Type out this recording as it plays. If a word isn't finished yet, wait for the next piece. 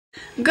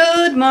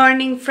Good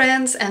morning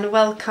friends and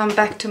welcome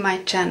back to my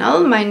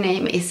channel. My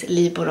name is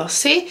Lii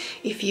Borossy.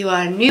 If you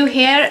are new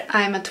here,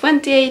 I'm a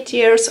 28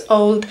 years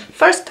old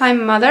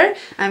first-time mother.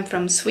 I'm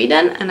from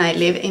Sweden and I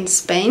live in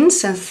Spain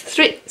since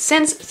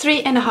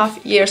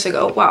 3.5 years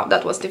ago. Wow,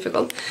 that was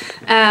difficult.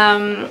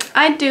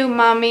 I do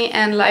mommy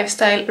and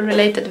lifestyle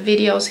related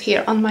videos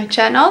here on my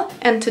channel,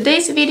 and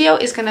today's video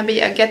is gonna be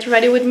a get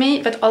ready with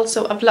me but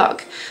also a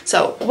vlog.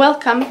 So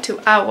welcome to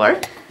our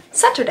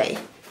Saturday.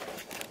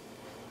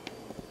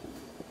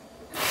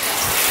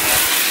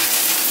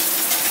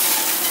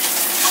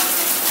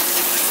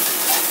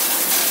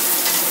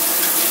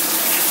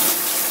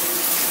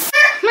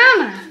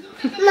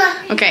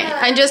 Okay,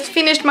 I just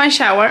finished my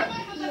shower,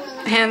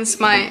 hence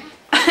my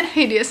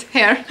hideous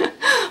hair.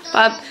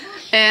 But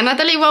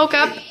Natalie woke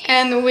up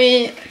and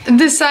we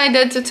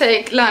decided to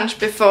take lunch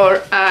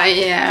before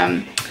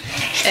I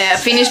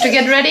finished to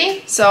get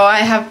ready. So I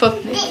have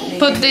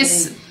put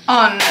this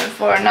on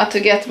for not to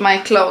get my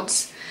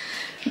clothes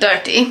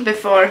dirty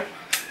before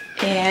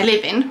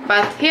leaving.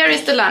 But here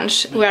is the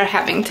lunch we are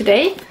having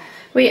today.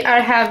 We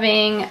are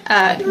having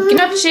a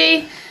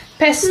gnocchi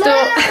pesto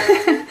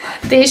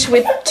dish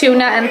with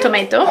tuna and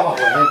tomato.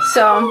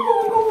 So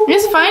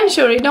it's fine,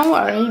 Shuri, don't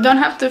worry. You don't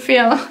have to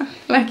feel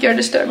like you're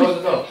disturbing.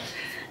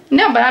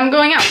 No, but I'm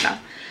going out now.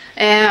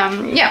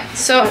 Yeah,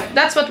 so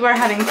that's what we're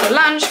having for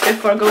lunch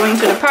before going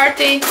to the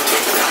party.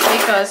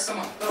 Because,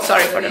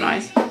 sorry for the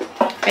noise.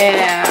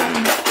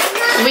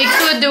 We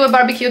could do a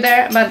barbecue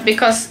there, but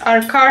because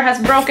our car has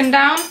broken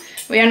down,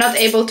 we are not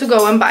able to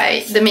go and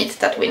buy the meat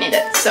that we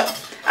needed. So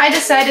I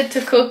decided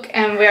to cook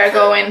and we are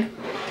going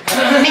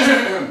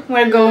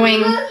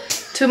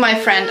to my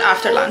friend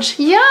after lunch.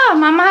 Yeah,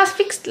 Mama has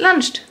fixed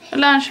lunch,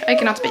 I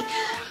cannot speak.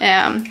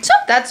 So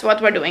that's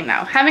what we're doing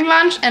now, having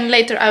lunch, and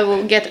later I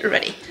will get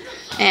ready.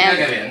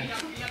 And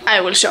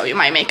I will show you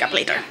my makeup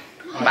later.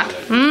 But,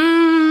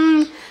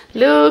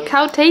 look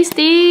how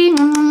tasty!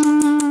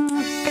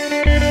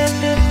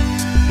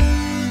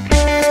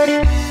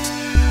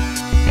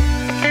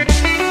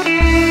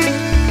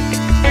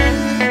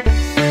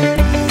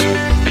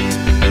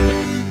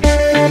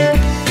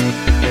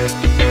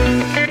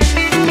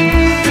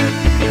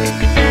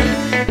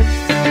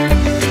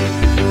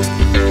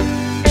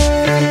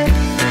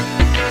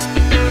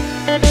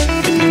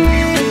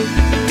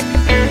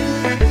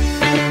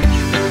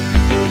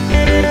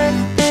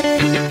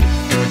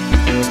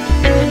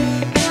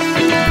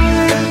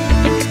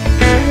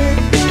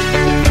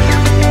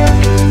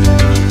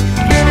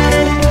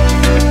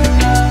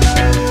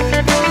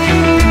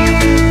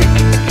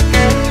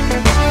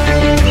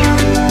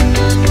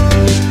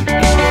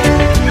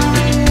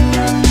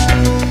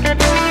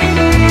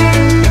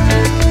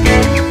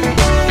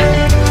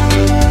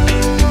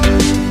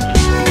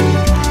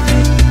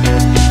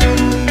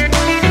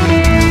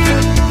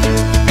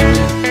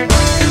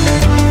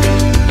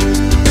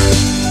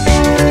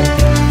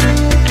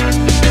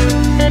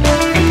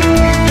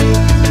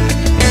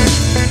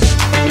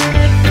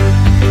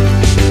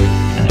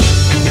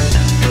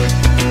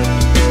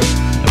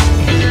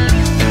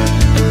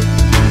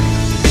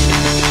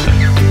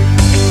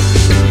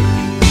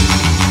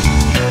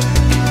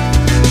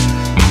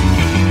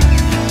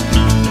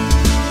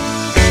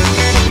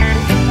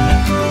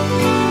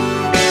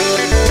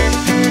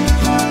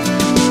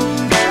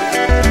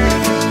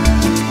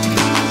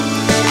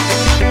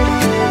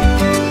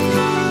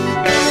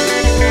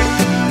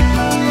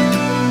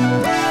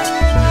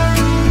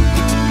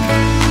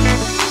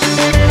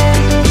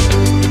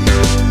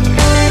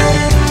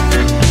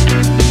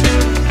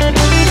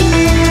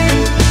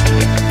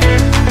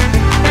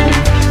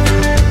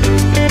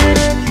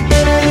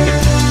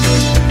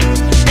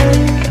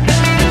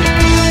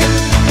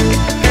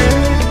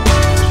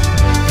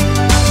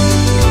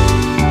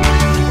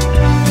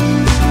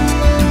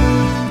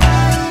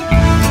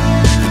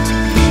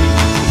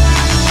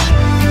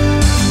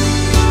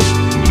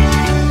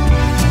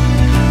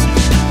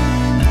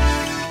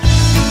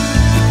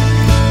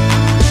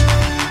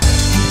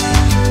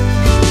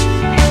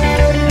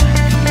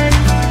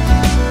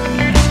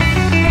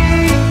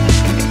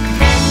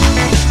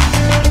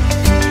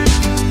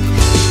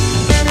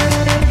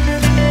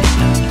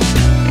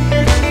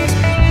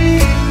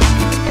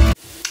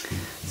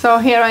 So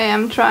here I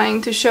am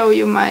trying to show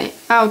you my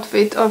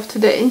outfit of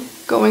today,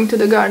 going to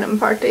the garden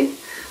party.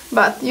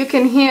 But you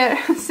can hear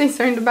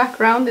Caesar in the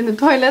background in the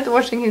toilet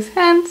washing his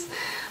hands.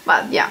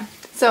 But yeah,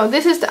 so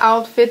this is the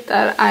outfit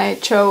that I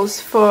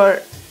chose for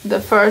the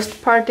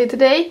first party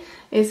today.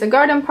 It's a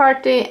garden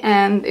party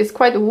and it's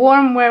quite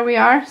warm where we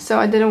are, so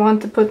I didn't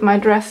want to put my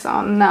dress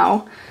on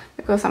now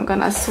because I'm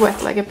gonna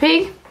sweat like a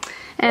pig.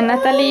 And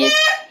Natalie is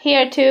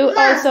here too,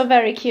 also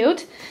very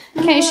cute.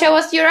 Can you show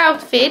us your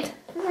outfit?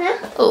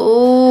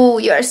 Oh,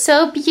 you're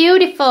so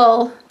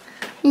beautiful.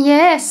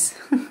 Yes.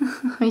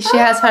 She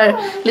has her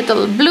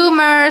little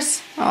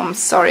bloomers. Oh, I'm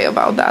sorry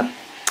about that.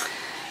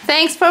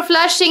 Thanks for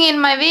flashing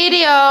in my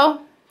video.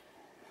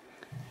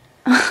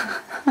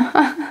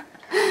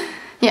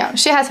 Yeah,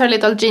 she has her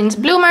little jeans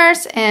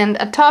bloomers and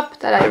a top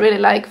that I really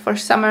like for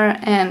summer,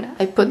 and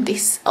I put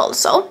this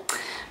also.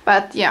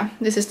 But yeah,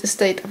 this is the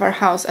state of our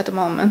house at the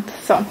moment.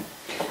 So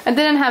I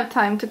didn't have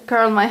time to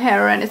curl my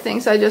hair or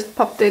anything, so I just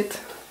popped it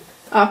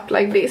up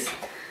like this.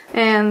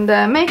 And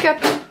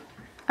makeup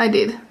I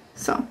did,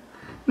 so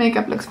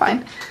makeup looks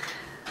fine.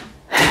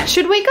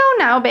 Should we go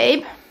now,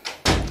 babe?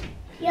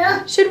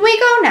 Yeah. Should we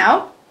go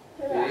now?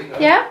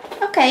 Yeah?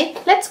 Okay,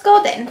 let's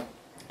go then.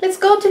 Let's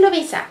go to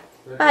Lovisa.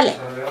 Vale.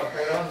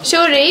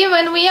 Shuri,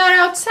 when we are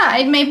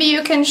outside, maybe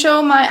you can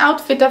show my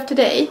outfit of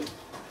today.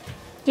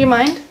 Do you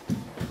mind?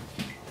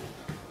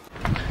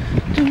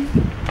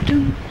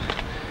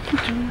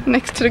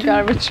 Next to the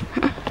garbage.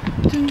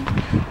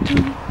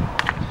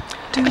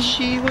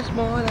 She was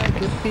more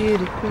like a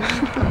beauty queen.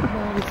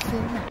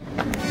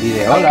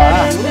 Dile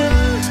hola.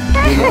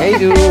 Dile hey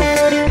do.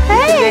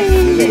 Hey!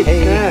 Dile hey.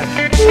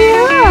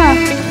 Yeah!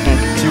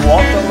 Did you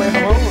walk all the way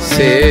home?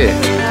 Sí.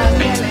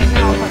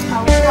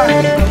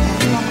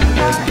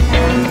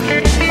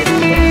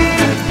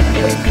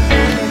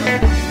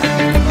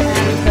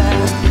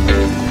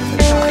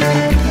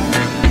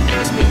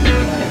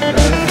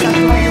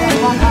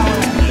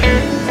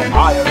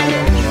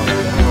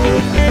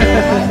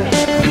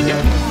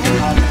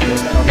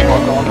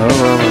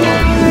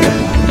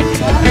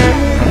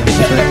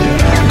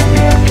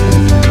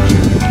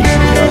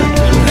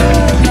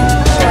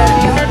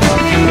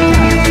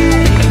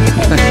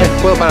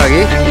 ¿Puedo parar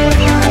aquí?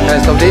 Can I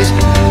stop this?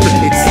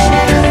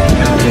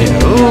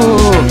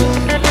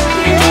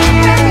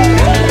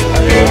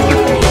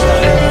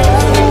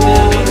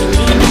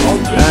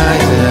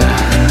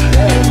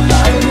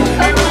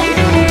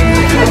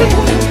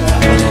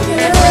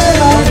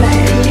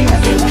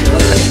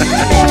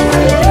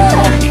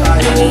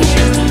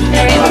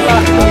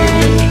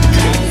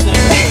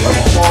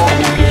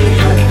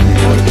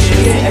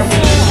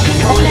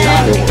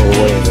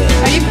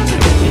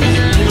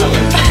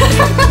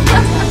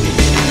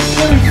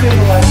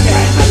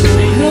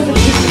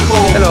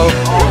 Hello.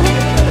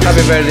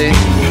 Happy birthday.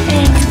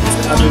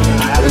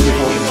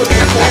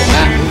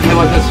 I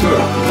want this too.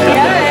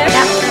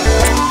 Yeah.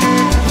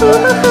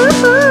 Very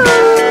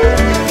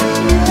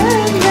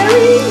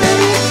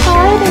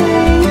exciting.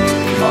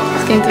 Jag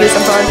ska inte visa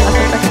början.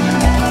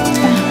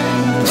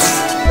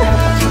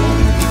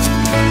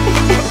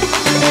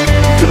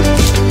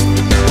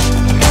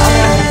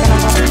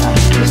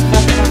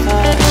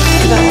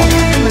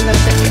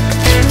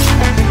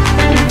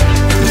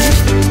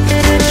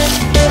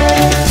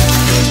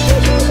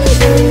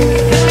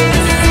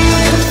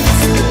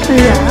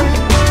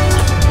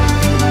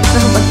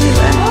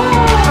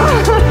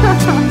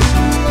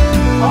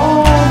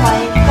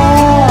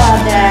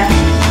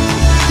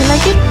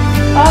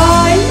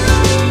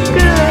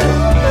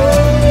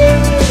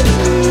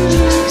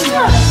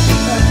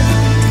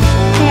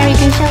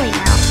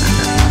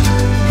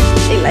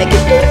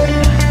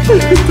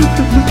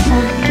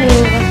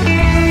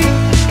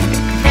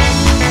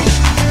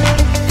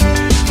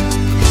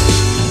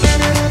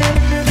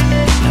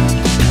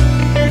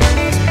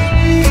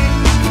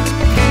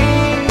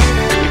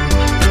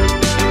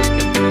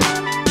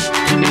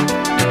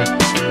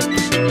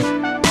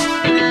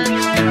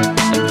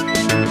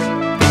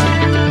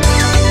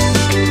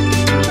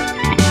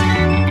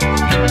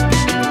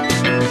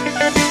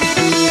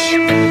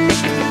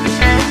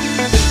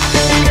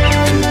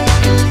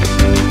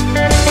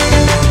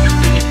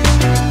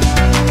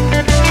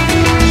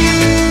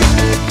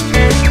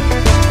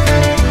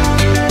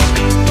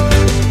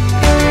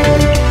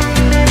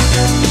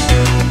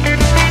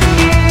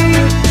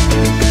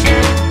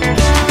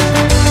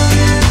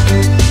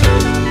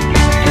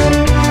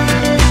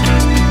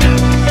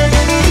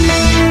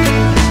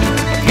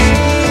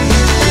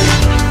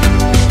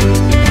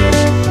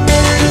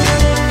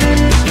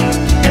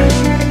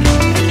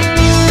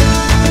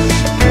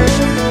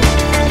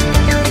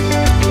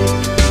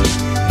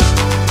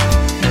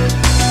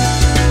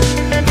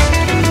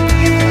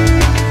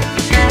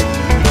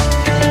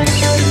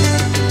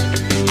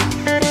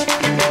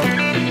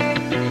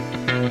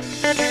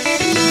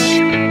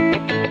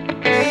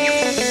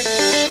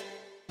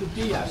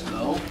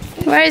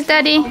 Where is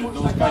Daddy?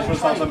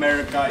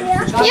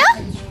 Yeah?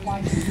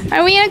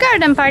 Are we in a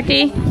garden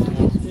party?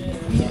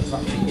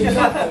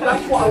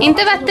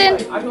 Inte vatten.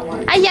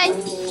 Aj, aj.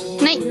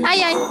 Nej,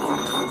 aj, aj.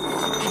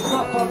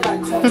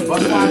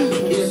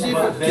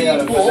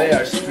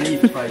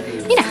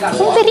 Mira,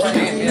 un perrito.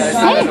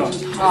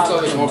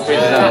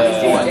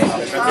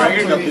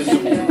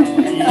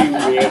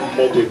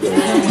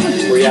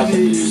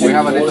 We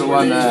have a little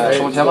one,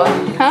 ¿cómo se llama?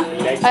 Huh?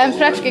 I'm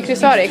Prachki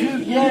Krysarik.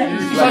 You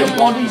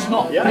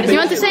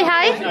want to say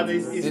hi?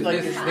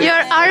 You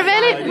are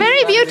very,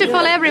 very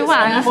beautiful,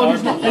 everyone.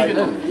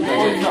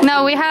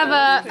 No, we have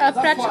a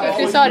Prachki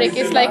Krysarik.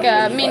 It's like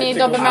a mini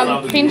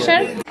Doberman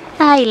Pinscher.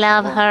 I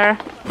love her.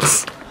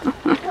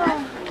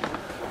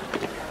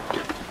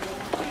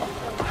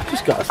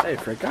 Just gotta say,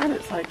 for a guy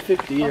that's like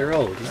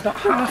 50-year-old, he's not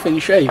half in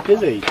shape,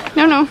 is he?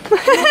 No, no.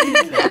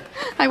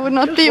 I would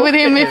not be with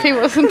him if he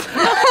wasn't.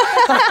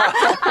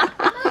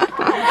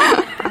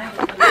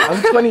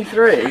 I'm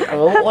 23, I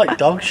look like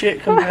dog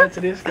shit compared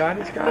to this guy.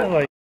 This guy,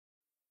 like...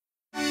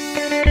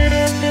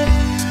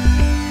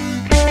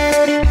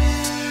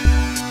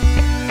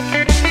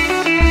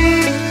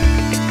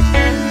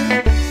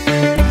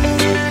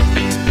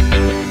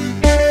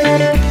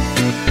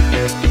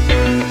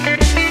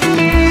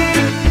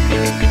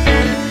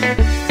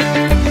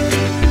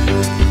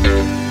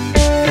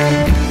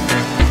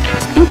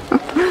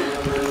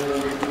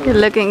 You're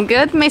looking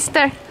good,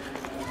 mister.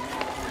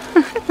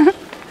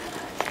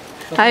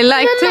 I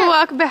like to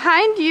walk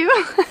behind you.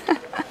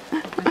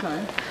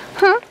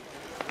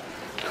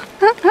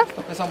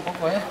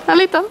 A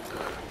little.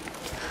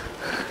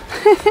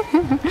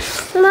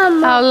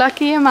 How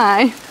lucky am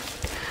I?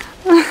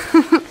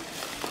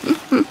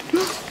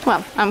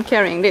 Well, I'm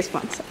carrying this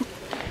one. So.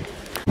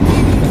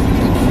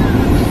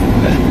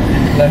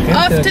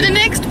 Off to the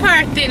next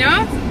party,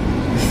 no?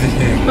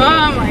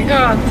 Oh my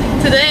god,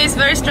 today is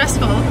very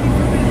stressful.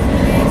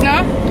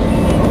 No?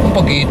 Un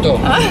poquito.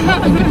 A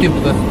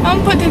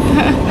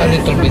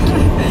little bit.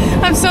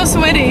 I'm so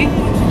sweaty.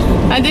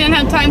 I didn't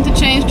have time to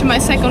change to my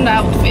second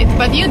outfit,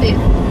 but you did.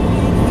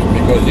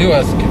 Because you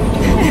asked.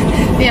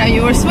 Yeah,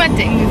 you were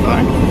sweating before.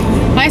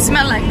 I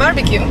smell like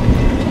barbecue.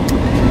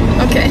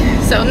 Okay,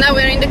 so now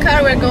we're in the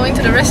car. We're going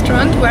to the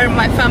restaurant where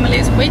my family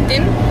is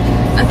waiting.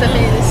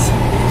 Natalie is...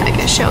 I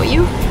can show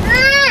you.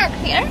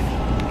 Here.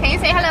 Can you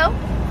say hello?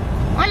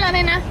 Hola,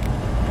 nena.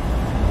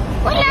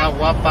 Hola,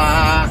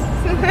 guapa.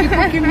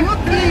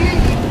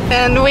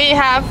 And we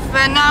have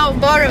now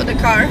borrowed the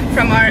car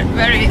from our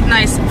very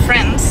nice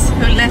friends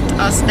who let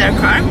us their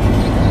car.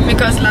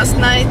 Because last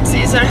night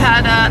Caesar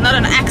had not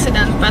an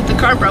accident, but the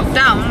car broke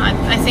down.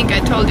 I think I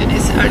told you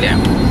this earlier.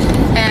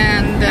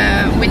 And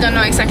we don't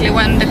know exactly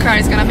when the car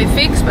is gonna be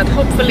fixed, but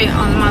hopefully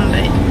on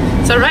Monday.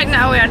 So right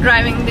now we are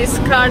driving this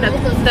car that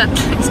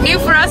is new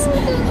for us,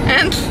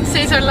 and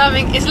Caesar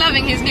is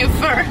loving his new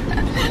fur.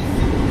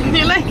 Do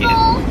you like it?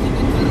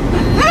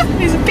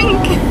 It's pink.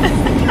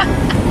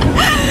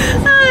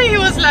 He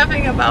was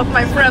laughing about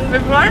my friend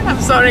before. I'm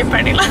sorry,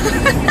 Pernilla.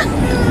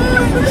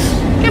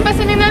 ¿Qué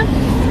pasa, nena?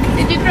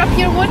 Did you drop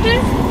your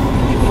water?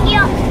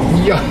 Ja.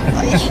 Ja.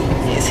 Yes,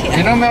 Si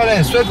here. no me habla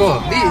en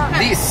sueco,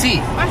 di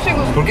sí.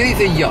 Varsågod. ¿Por qué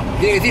dice ya?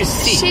 Tiene que decir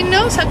sí. She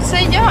knows how to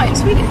say ja in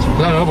Swedish.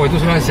 Claro, porque tú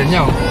se lo has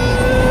enseñado.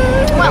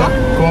 Well,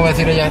 ¿Cómo va a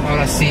decir ella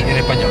ahora sí en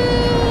español?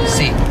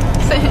 Sí.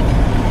 say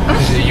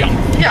Dice ya.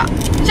 ja,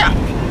 ja.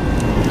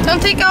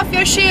 Don't take off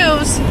your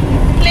shoes,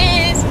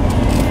 please.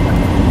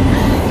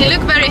 You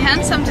look very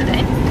handsome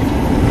today.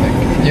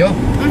 ¿Yo?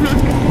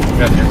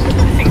 Gracias.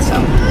 I think so.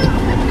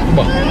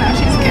 Bueno. Now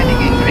she's getting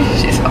angry.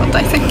 She's hot,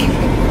 I think.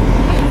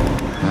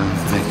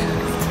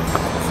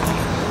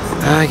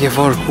 Ay, qué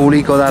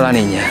forcúlico da la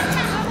niña.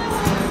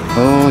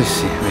 Uy,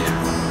 sí,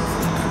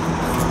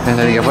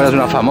 mira. Ni que fueras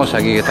una famosa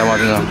aquí que estamos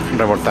haciendo un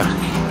reportaje.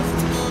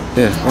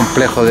 Sí, un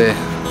complejo de...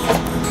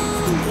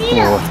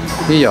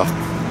 Y yo.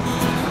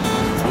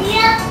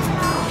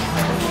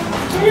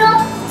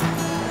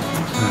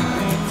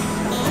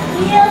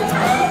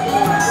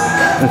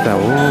 ¿Dónde está?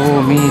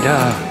 Mira.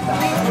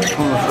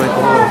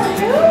 Sueco.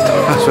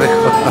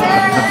 Sueco.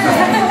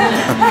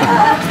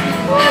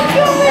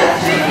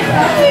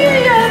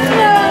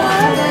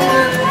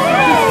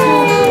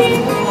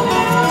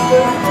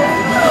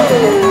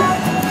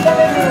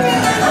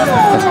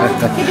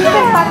 ¿Qué dice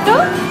el pato?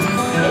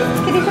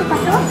 ¿Qué dice el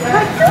pato?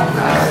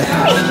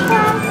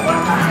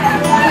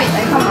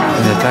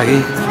 Está aquí.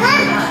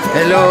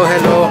 Hello,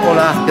 hello,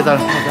 hola, ¿qué tal?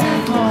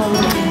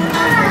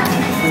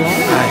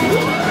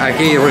 Ay,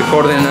 aquí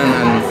recording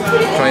and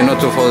try not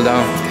to fall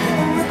down.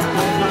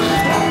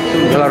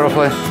 Hola,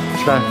 Rafael.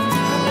 ¿Qué tal?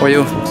 How are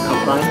you?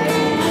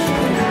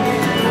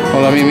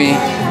 Hola, Mimi.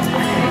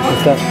 ¿Cómo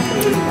estás?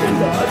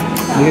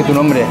 Dice tu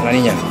nombre, la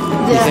niña.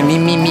 Dice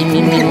Mimi,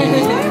 Mimi,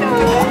 Mimi.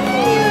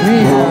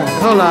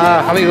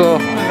 Hola, amigo.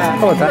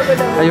 ¿Cómo estás?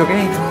 Are you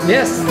okay?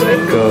 Yes.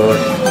 Good.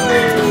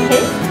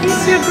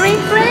 It's your great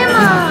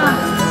grandma.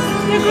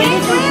 Your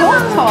great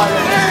grandma.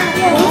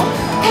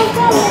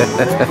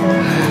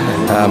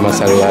 Vamos a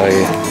saludar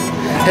aquí.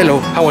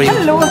 Hello, how are you?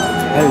 Hello.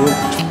 Hello.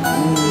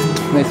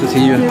 Nice to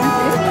see you.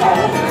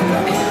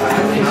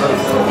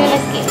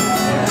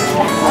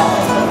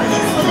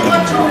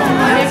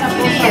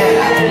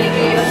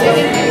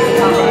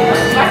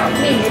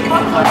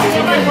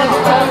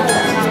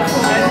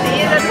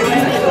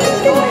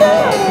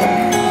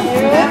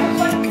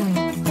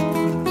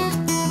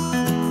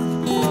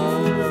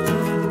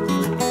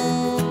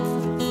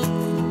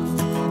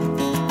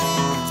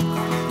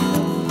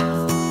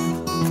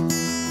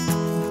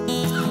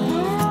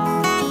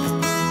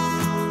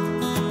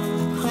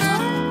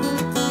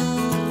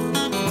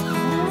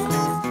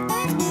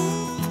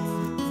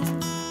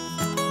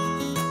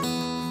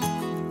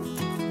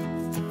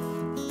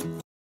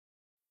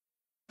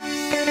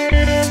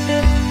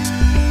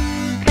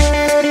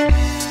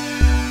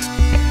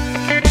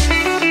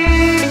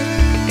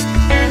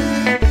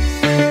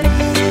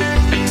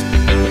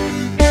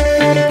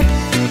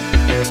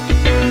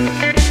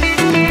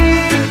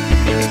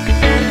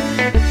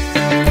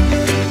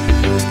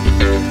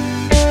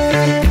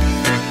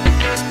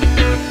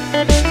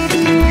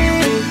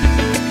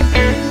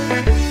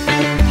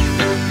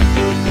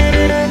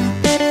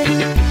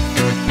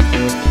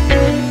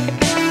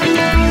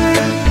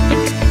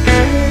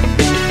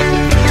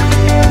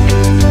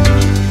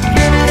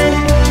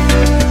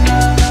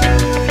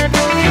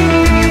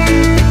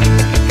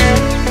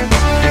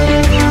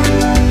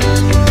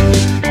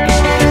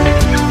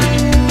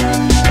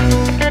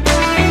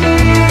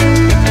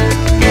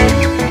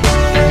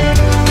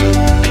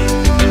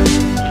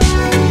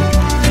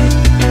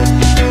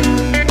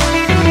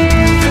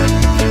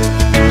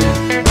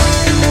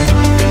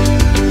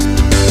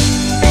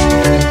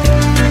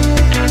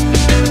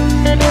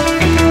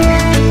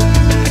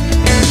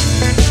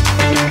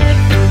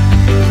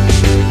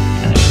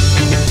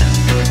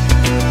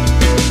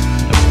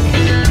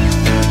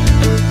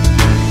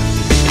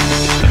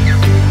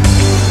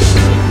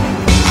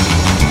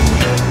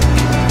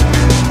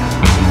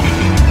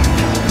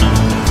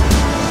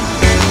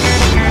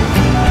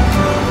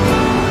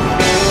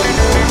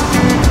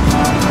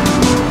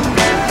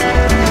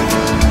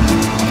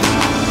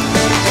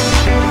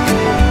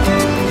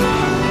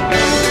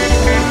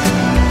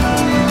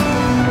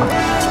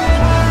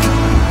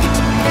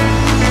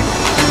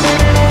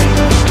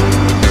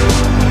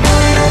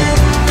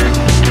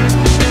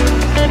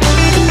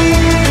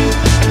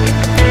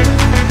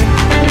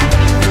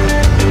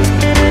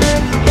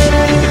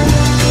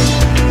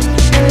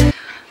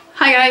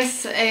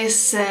 guys,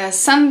 it's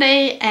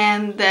Sunday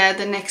and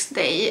the next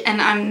day, and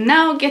I'm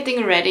now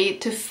getting ready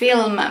to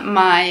film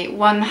my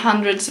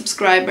 100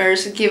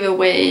 subscribers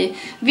giveaway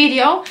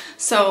video.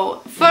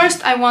 So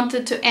first I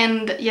wanted to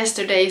end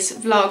yesterday's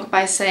vlog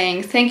by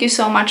saying thank you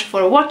so much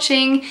for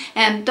watching,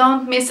 and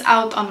don't miss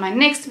out on my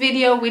next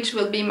video, which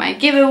will be my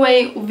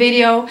giveaway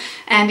video.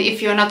 And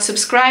if you're not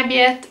subscribed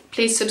yet,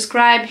 please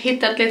subscribe,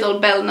 hit that little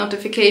bell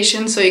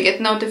notification so you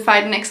get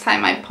notified next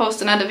time I post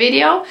another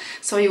video,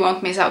 so you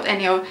won't miss out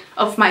any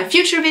of my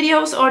future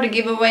videos or the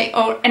giveaway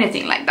or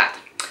anything like that.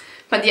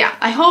 But yeah,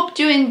 I hope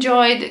you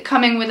enjoyed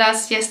coming with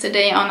us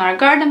yesterday on our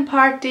garden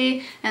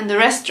party and the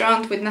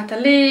restaurant with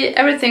Natalie.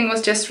 Everything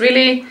was just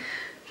really,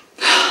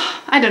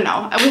 I don't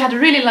know, we had a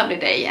really lovely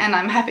day, and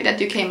I'm happy that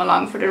you came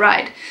along for the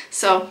ride.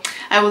 So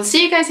I will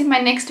see you guys in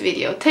my next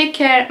video. Take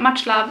care,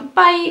 much love,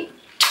 bye!